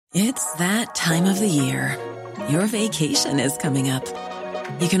It's that time of the year. Your vacation is coming up.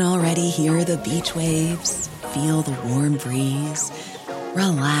 You can already hear the beach waves, feel the warm breeze,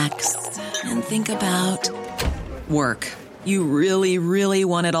 relax, and think about work. You really, really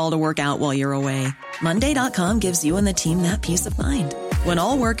want it all to work out while you're away. Monday.com gives you and the team that peace of mind. When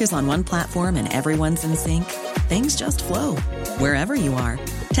all work is on one platform and everyone's in sync, things just flow. Wherever you are,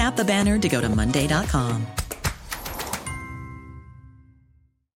 tap the banner to go to Monday.com.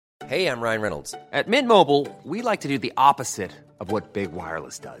 Hey, I'm Ryan Reynolds. At Mint Mobile, we like to do the opposite of what Big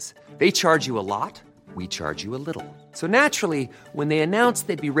Wireless does. They charge you a lot, we charge you a little. So naturally, when they announced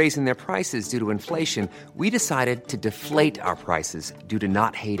they'd be raising their prices due to inflation, we decided to deflate our prices due to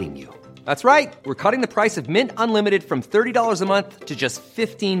not hating you. That's right. We're cutting the price of Mint Unlimited from $30 a month to just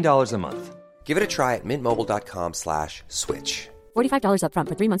 $15 a month. Give it a try at mintmobile.com/switch. $45 up front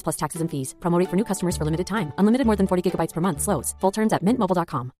for 3 months plus taxes and fees. Promo rate for new customers for limited time. Unlimited more than 40 gigabytes per month. Slows full terms at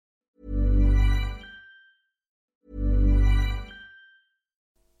mintmobile.com.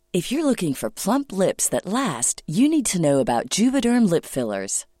 If you're looking for plump lips that last, you need to know about Juvederm lip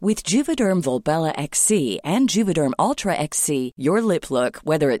fillers. With Juvederm Volbella XC and Juvederm Ultra XC, your lip look,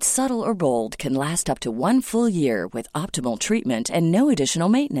 whether it's subtle or bold, can last up to 1 full year with optimal treatment and no additional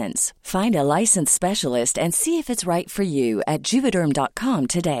maintenance. Find a licensed specialist and see if it's right for you at Juvederm.com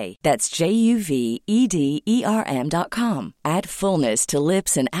today. That's JUVEDERM.com. Add fullness to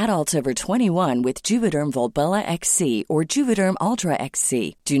lips in adults over 21 with Juvederm Volbella XC or Juvederm Ultra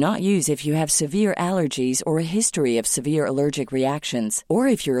XC. Do not use if you have severe allergies or a history of severe allergic reactions, or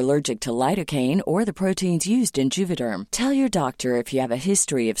if you're allergic to lidocaine or the proteins used in Juvederm. Tell your doctor if you have a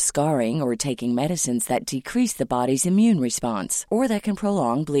history of scarring or taking medicines that decrease the body's immune response or that can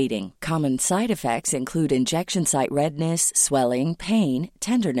prolong bleeding. Common side effects include injection site redness, swelling, pain,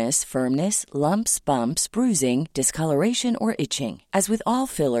 tenderness, firmness, lumps, bumps, bruising, discoloration, or itching. As with all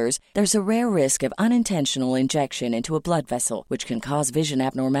fillers, there's a rare risk of unintentional injection into a blood vessel, which can cause vision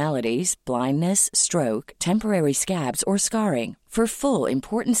abnormalities, blindness, stroke, temporary scabs, or scarring. For full,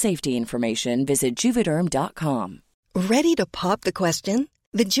 important safety information, visit Juvederm.com. Ready to pop the question?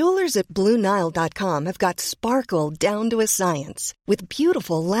 The jewelers at BlueNile.com have got sparkle down to a science with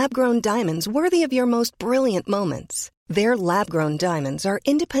beautiful lab-grown diamonds worthy of your most brilliant moments. Their lab-grown diamonds are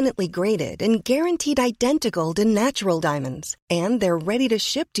independently graded and guaranteed identical to natural diamonds, and they're ready to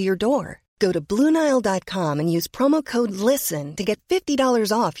ship to your door. Go to BlueNile.com and use promo code LISTEN to get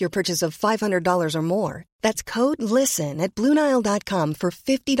 $50 off your purchase of $500 or more. That's code LISTEN at BlueNile.com for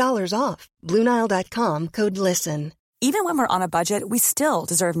 $50 off. BlueNile.com, code LISTEN. Even when we're on a budget, we still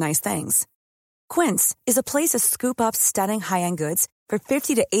deserve nice things. Quince is a place to scoop up stunning high-end goods for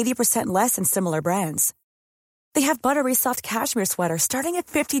 50 to 80% less than similar brands. They have buttery soft cashmere sweaters starting at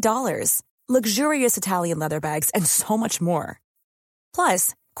 $50, luxurious Italian leather bags, and so much more.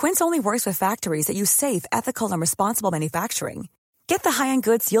 Plus, Quince only works with factories that use safe, ethical, and responsible manufacturing. Get the high-end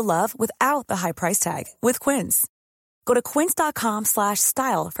goods you'll love without the high price tag with Quince. Go to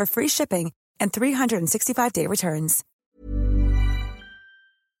quince.com/style for free shipping and 365-day returns.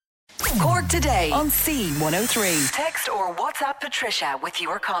 Cork today on C103. Text or WhatsApp Patricia with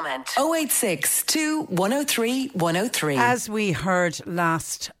your comment. 0862 103 103. As we heard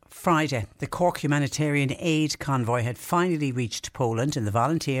last Friday, the Cork Humanitarian Aid Convoy had finally reached Poland, and the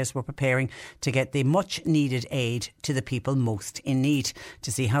volunteers were preparing to get the much needed aid to the people most in need.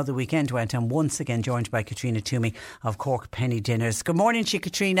 To see how the weekend went, I'm once again joined by Katrina Toomey of Cork Penny Dinners. Good morning to you,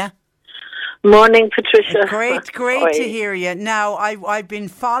 Katrina. Morning, Patricia. Great to hear you. Now, I've been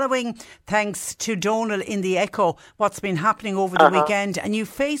following, thanks to Donal in the Echo, what's been happening over the weekend, and you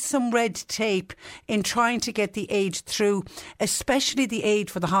faced some red tape in trying to get the aid through, especially the aid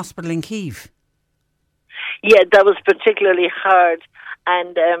for the hospital in Kyiv. Yeah, that was particularly hard,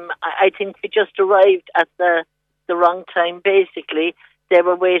 and I think we just arrived at the wrong time, basically. They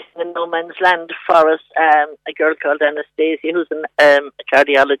were waiting in no man's land for us. A girl called Anastasia, who's a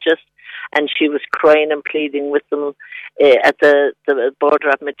cardiologist, and she was crying and pleading with them at the border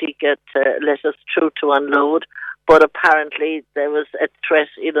at Medica to let us through to unload. But apparently there was a threat,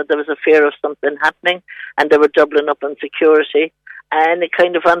 there was a fear of something happening, and they were doubling up on security. And it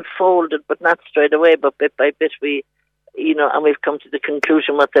kind of unfolded, but not straight away, but bit by bit and we've come to the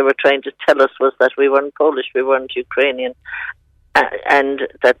conclusion what they were trying to tell us was that we weren't Polish, we weren't Ukrainian, and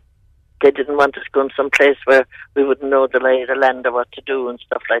that they didn't want us going someplace where we wouldn't know the lay of the land or what to do and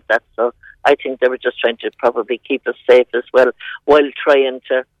stuff like that. So I think they were just trying to probably keep us safe as well, while trying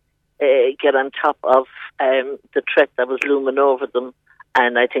to get on top of the threat that was looming over them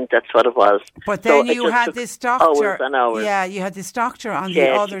And I think that's what it was. But then you had this doctor. Hours and hours. Yeah, you had this doctor on the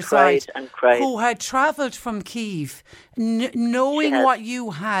other side who had travelled from Kyiv, knowing what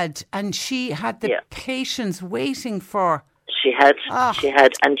you had, and she had the patients waiting for. She had,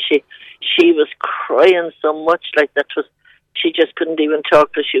 and she was crying so much, like that was. She just couldn't even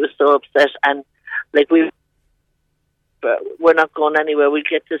talk because she was so upset, and like we're not going anywhere. We'll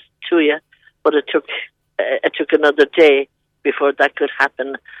get this to you, but it took another day before that could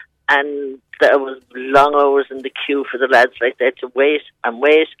happen, and there was long hours in the queue for the lads. Like they had to wait and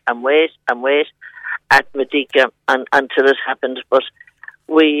wait and wait and wait at Medica until it happened. But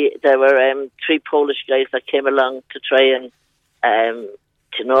there were 3 Polish guys that came along to try and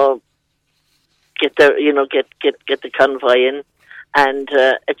get the convoy in, and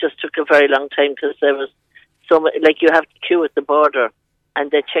it just took a very long time because there was so much. Like you have to queue at the border, and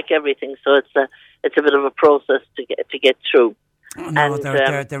they check everything, so it's a bit of a process to get through. Oh, no,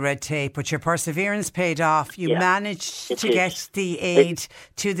 the red tape, but your perseverance paid off. You managed to get the aid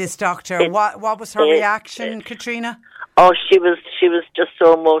to this doctor. What was her reaction, Katrina? Oh, she was just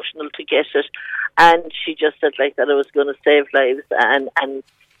so emotional to get it, and she just said like that it was going to save lives and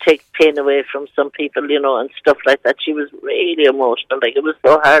take pain away from some people, and stuff like that. She was really emotional. Like it was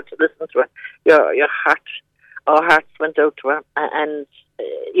so hard to listen to her. Your heart, our hearts went out to her, and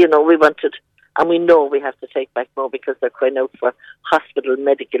we wanted. And we know we have to take back more because they're crying out for hospital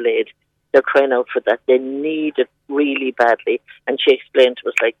medical aid. They're crying out for that. They need it really badly. And she explained to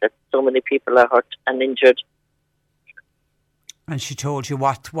us like that so many people are hurt and injured. And she told you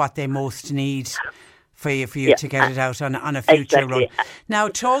what they most need for you to get it out on a future run. Now,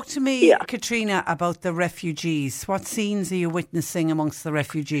 talk to me, Katrina, about the refugees. What scenes are you witnessing amongst the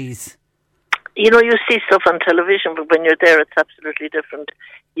refugees? You see stuff on television, but when you're there, it's absolutely different.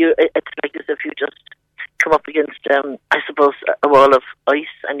 It's like as if you just come up against, I suppose, a wall of ice,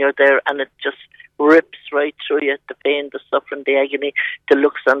 and you're there, and it just rips right through you. The pain, the suffering, the agony, the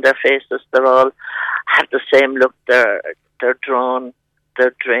looks on their faces, they all have the same look. They're drawn,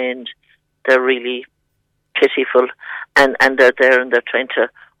 they're drained, they're really pitiful, and they're there, and they're trying to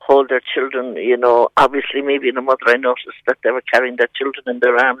hold their children. Obviously, maybe in a mother, I noticed that they were carrying their children in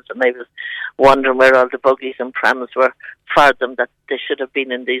their arms, and I was wondering where all the buggies and prams were for them, that they should have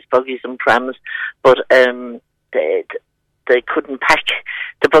been in these buggies and prams, but they couldn't pack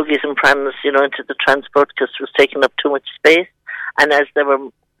the buggies and prams, into the transport because it was taking up too much space, and as they were,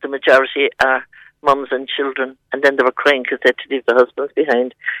 the majority are mums and children, and then they were crying because they had to leave their husbands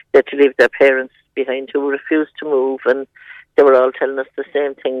behind, they had to leave their parents behind who refused to move, and they were all telling us the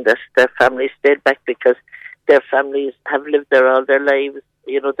same thing, that their families stayed back because their families have lived there all their lives,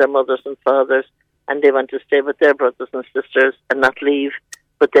 their mothers and fathers, and they want to stay with their brothers and sisters and not leave,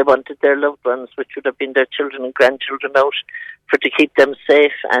 but they wanted their loved ones, which would have been their children and grandchildren, out to keep them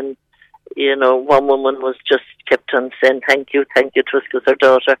safe. And, one woman was just kept on saying thank you to us because her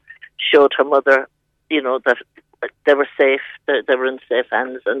daughter showed her mother, that they were safe, they were in safe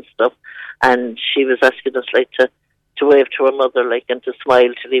hands and stuff, and she was asking us like to wave to her mother, like, and to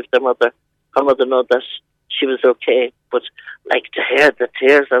smile, to leave her mother know that she was okay. But like, to hear the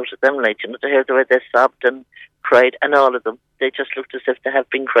tears out of them, like, to hear the way they sobbed and cried, and all of them, they just looked as if they have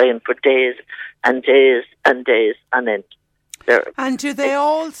been crying for days and days and days on end. And do they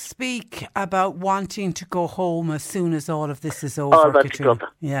all speak about wanting to go home as soon as all of this is over? All want to go back.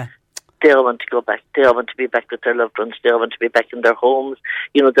 Yeah. They all want to go back. They all want to be back with their loved ones. They all want to be back in their homes.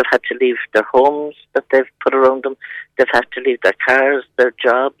 They've had to leave their homes that they've put around them. They've had to leave their cars, their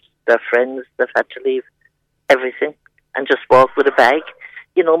jobs, their friends. They've had to leave everything and just walk with a bag.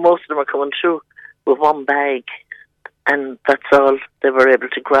 Most of them are coming through with one bag, and that's all they were able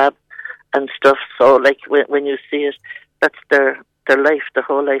to grab and stuff. So, like, when you see it, that's their life, their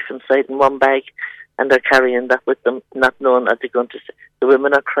whole life inside in one bag, and they're carrying that with them, not knowing that they're going to see. The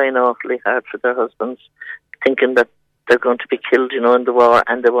women are crying awfully hard for their husbands, thinking that they're going to be killed, in the war,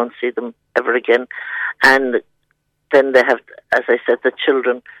 and they won't see them ever again. And then they have, as I said, the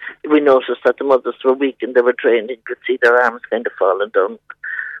children. We noticed that the mothers were weak and they were drained. You could see their arms kind of falling down,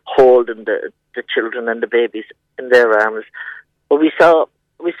 holding the children and the babies in their arms. But we saw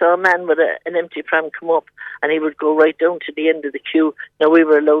a man with an empty pram come up, and he would go right down to the end of the queue. Now, we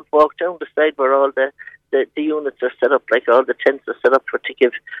were allowed to walk down the side where all the units are set up, like all the tents are set up to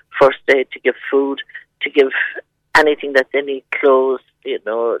give first aid, to give food, to give anything that they need, clothes,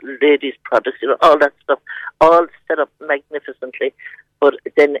 ladies' products, all that stuff, all set up magnificently. But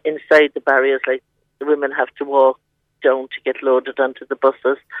then inside the barriers, like, the women have to walk down to get loaded onto the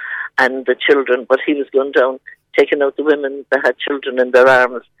buses, and the children. But he was going down, taking out the women that had children in their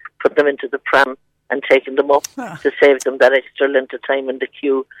arms, put them into the pram, and taking them up to save them that extra length of time in the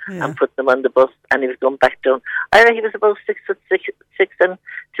queue and put them on the bus. And he was going back down. I think he was about 6'6", and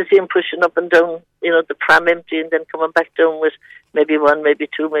to see him pushing up and down, the pram empty, and then coming back down with maybe one, maybe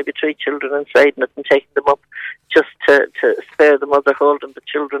two, maybe three children inside it and taking them up just to spare the mother holding the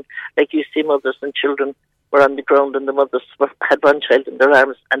children. Like you see mothers and children were on the ground, and the mothers had one child in their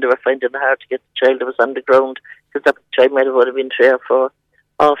arms, and they were finding it hard to get the child that was on the ground, because that child might have only been 3 or 4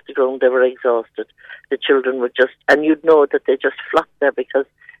 off the ground. They were exhausted. The children were just, and you'd know that they just flopped there because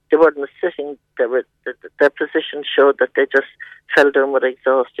they weren't sitting. Their position showed that they just fell down with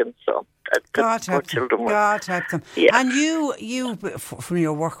exhaustion. So God help them. God help them. Yeah. And you, from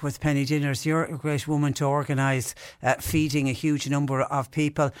your work with Penny Dinners, you're a great woman to organise feeding a huge number of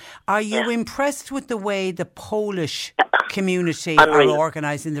people. Are you impressed with the way the Polish community are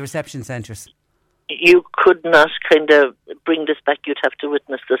organised in the reception centres? You could not kind of bring this back. You'd have to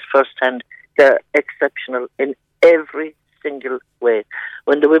witness this firsthand. They're exceptional in every single way.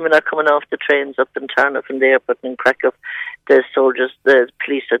 When the women are coming off the trains up in Tarnow from the airport in Krakow, the soldiers, the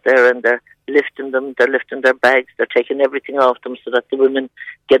police are there, and they're lifting them, they're lifting their bags, they're taking everything off them so that the women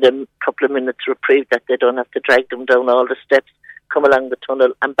get a couple of minutes reprieve, that they don't have to drag them down all the steps, come along the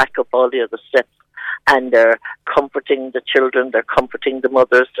tunnel and back up all the other steps. And they're comforting the children, they're comforting the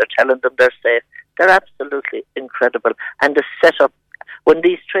mothers, they're telling them they're safe. They're absolutely incredible. And the setup, when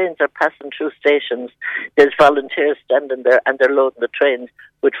these trains are passing through stations, there's volunteers standing there, and they're loading the trains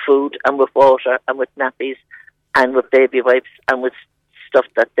with food and with water and with nappies and with baby wipes and with stuff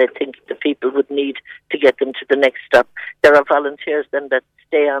that they think the people would need to get them to the next stop. There are volunteers then that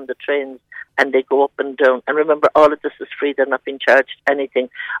stay on the trains, and they go up and down. And remember, all of this is free. They're not being charged anything.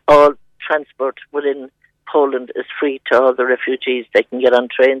 All transport within Poland is free to all the refugees. They can get on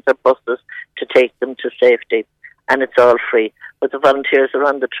trains or buses to take them to safety, and it's all free. But the volunteers are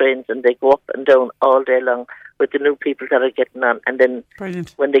on the trains, and they go up and down all day long with the new people that are getting on. And then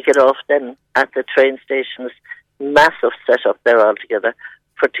Brilliant. When they get off then at the train stations, massive setup there altogether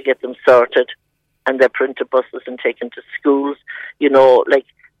to get them sorted, and they're put into buses and taken to schools. Like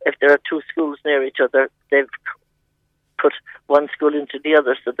if there are 2 schools near each other, they've put one school into the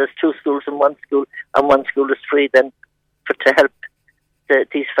other, so there's 2 schools in one school, and one school is free then to help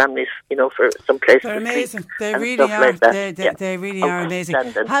these families, for some places. They're amazing. They really are. They really are amazing.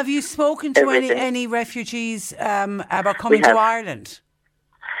 Have you spoken to any refugees about coming to Ireland?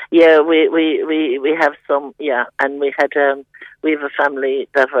 Yeah, we have some. Yeah, and we have a family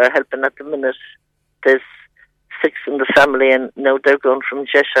that we're helping at the minute. There's 6 in the family, and now they're going from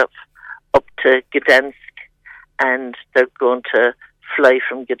Rzeszów up to Gdansk, and they're going to fly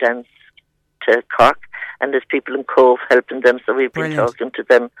from Gdansk to Cork, and there's people in Cove helping them, so we've been talking to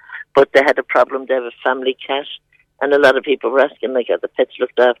them. But they had a problem. They have a family cat, and a lot of people were asking, are the pets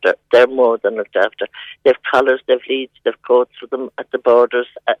looked after? They're more than looked after. They have collars, they have leads, they have coats for them at the borders,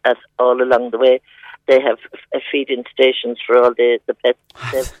 as all along the way. They have feeding stations for all the pets.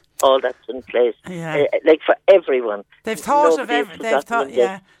 They've all that's in place, for everyone. They've thought of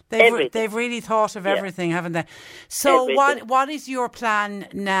everything. They've really thought of everything, haven't they? So what is your plan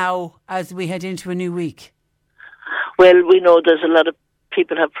now as we head into a new week? Well, we know there's a lot of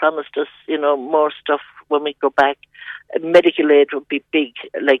people have promised us, more stuff when we go back. Medical aid would be big,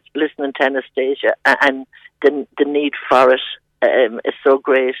 like listening to Anastasia, and the need for it is so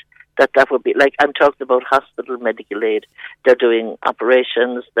great. That would be, like, I'm talking about hospital medical aid. They're doing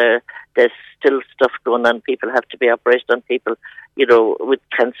operations. There's still stuff going on. People have to be operated on people, with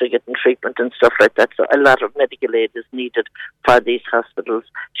cancer getting treatment and stuff like that. So a lot of medical aid is needed for these hospitals.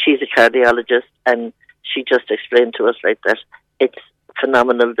 She's a cardiologist, and she just explained to us like that. It's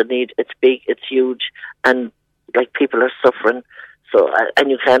phenomenal, the need. It's big, it's huge, and like people are suffering. So,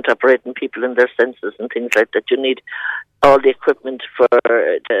 and you can't operate on people in their senses and things like that. You need all the equipment for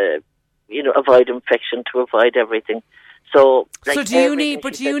avoid infection, to avoid everything. So do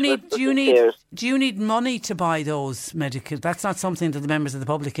you need money to buy those medical? That's not something that the members of the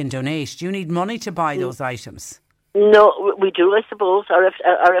public can donate. Do you need money to buy those items? No, we do, I suppose. Or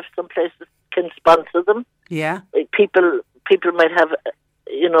if some places can sponsor them. Yeah. People might have,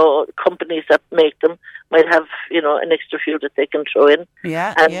 companies that make them might have, an extra few that they can throw in.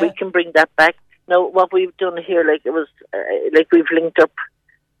 Yeah. And we can bring that back. Now, what we've done here, we've linked up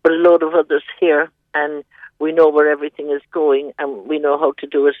with a load of others here, and we know where everything is going, and we know how to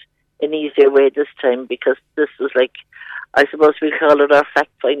do it in an easier way this time, because this was I suppose we call it our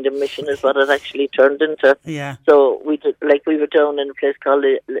fact-finding mission, is what it actually turned into. Yeah. So we were down in a place called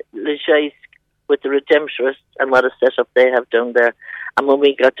Lejaysk, with the Redemptorists and what a setup they have down there. And when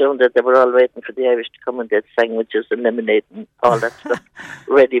we got down there, they were all waiting for the Irish to come and they'd sandwiches and lemonade and all that stuff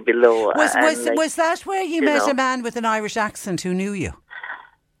ready below. Was that where you met a man with an Irish accent who knew you?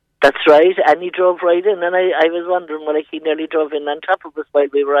 That's right, and he drove right in, and I was wondering, he nearly drove in on top of us while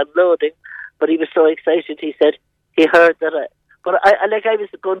we were unloading, but he was so excited, he said he heard that I was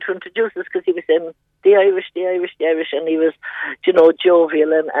going to introduce us because he was saying, the Irish, and he was,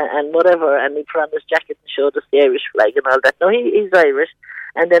 jovial and whatever, and he put on his jacket and showed us the Irish flag and all that. No, he's Irish,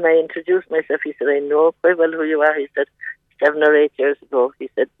 and then I introduced myself. He said, I know quite well who you are. He said, 7 or 8 years ago, he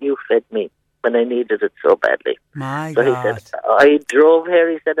said, you fed me when I needed it so badly. My God. He said, I drove here,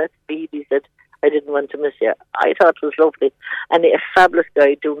 he said, at speed, he said, I didn't want to miss you. I thought it was lovely. And a fabulous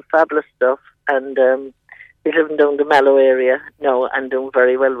guy doing fabulous stuff, and he's living down the Mallow area now and doing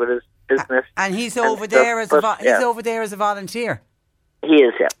very well with his business. And he's over there as a volunteer. He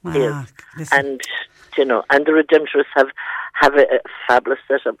is, yeah. He is. Listen. And and the Redemptorists have a fabulous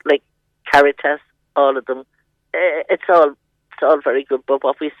setup, like Caritas, all of them. It's all very good. But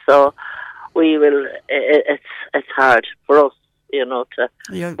what we saw, it's hard for us,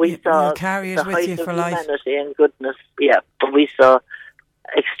 we saw carry it the with height you of for life. humanity and goodness, but we saw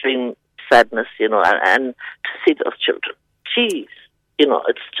extreme sadness, and to see those children, jeez,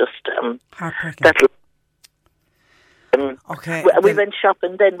 it's just heartbreaking. We went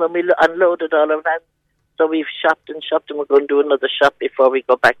shopping then when we unloaded all our vans. So we've shopped and we're going to do another shop before we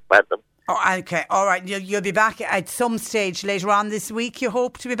go back by them. Oh, okay, all right. You'll be back at some stage later on this week. You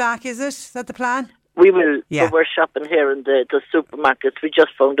hope to be back, is it? Is that the plan? We will. Yeah. So we're shopping here in the supermarkets. We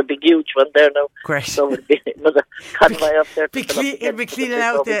just found a big, huge one there now. Great. So we'll be another convoy up there. Be cleaning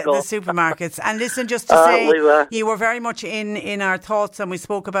out the supermarkets. And listen, just to say, you were very much in our thoughts, and we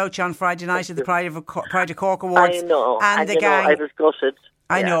spoke about you on Friday night at the Pride of Cork Awards. I know. And the gang. I was gutted.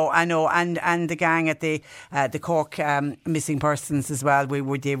 I know, and the gang at the Cork missing persons as well.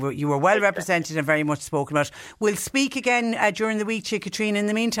 You were well represented and very much spoken about. We'll speak again during the week, Katrina. In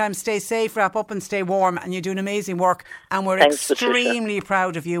the meantime, stay safe, wrap up, and stay warm. And you're doing amazing work. And we're extremely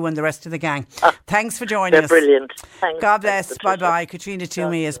proud of you and the rest of the gang. Thanks for joining us. They're brilliant. Thanks. God bless. Bye bye. Katrina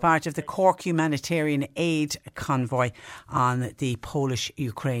Toomey is part of the Cork Humanitarian Aid Convoy on the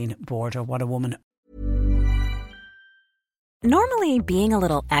Polish-Ukraine border. What a woman. Normally, being a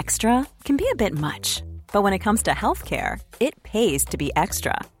little extra can be a bit much. But when it comes to healthcare, it pays to be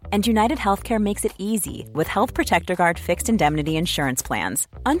extra. And United Healthcare makes it easy with Health Protector Guard fixed indemnity insurance plans.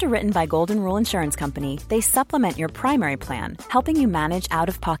 Underwritten by Golden Rule Insurance Company, they supplement your primary plan, helping you manage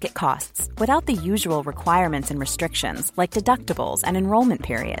out-of-pocket costs without the usual requirements and restrictions like deductibles and enrollment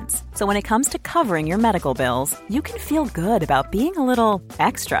periods. So when it comes to covering your medical bills, you can feel good about being a little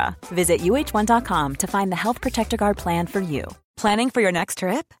extra. Visit uh1.com to find the Health Protector Guard plan for you. Planning for your next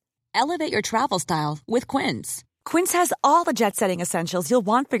trip? Elevate your travel style with Quince. Quince has all the jet-setting essentials you'll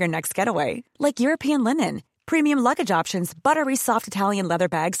want for your next getaway, like European linen, premium luggage options, buttery soft Italian leather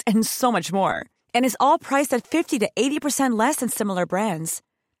bags, and so much more. And is all priced at 50 to 80% less than similar brands.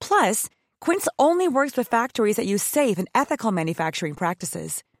 Plus, Quince only works with factories that use safe and ethical manufacturing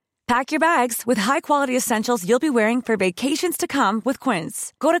practices. Pack your bags with high-quality essentials you'll be wearing for vacations to come with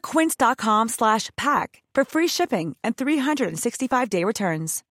Quince. Go to quince.com/pack for free shipping and 365-day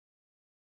returns.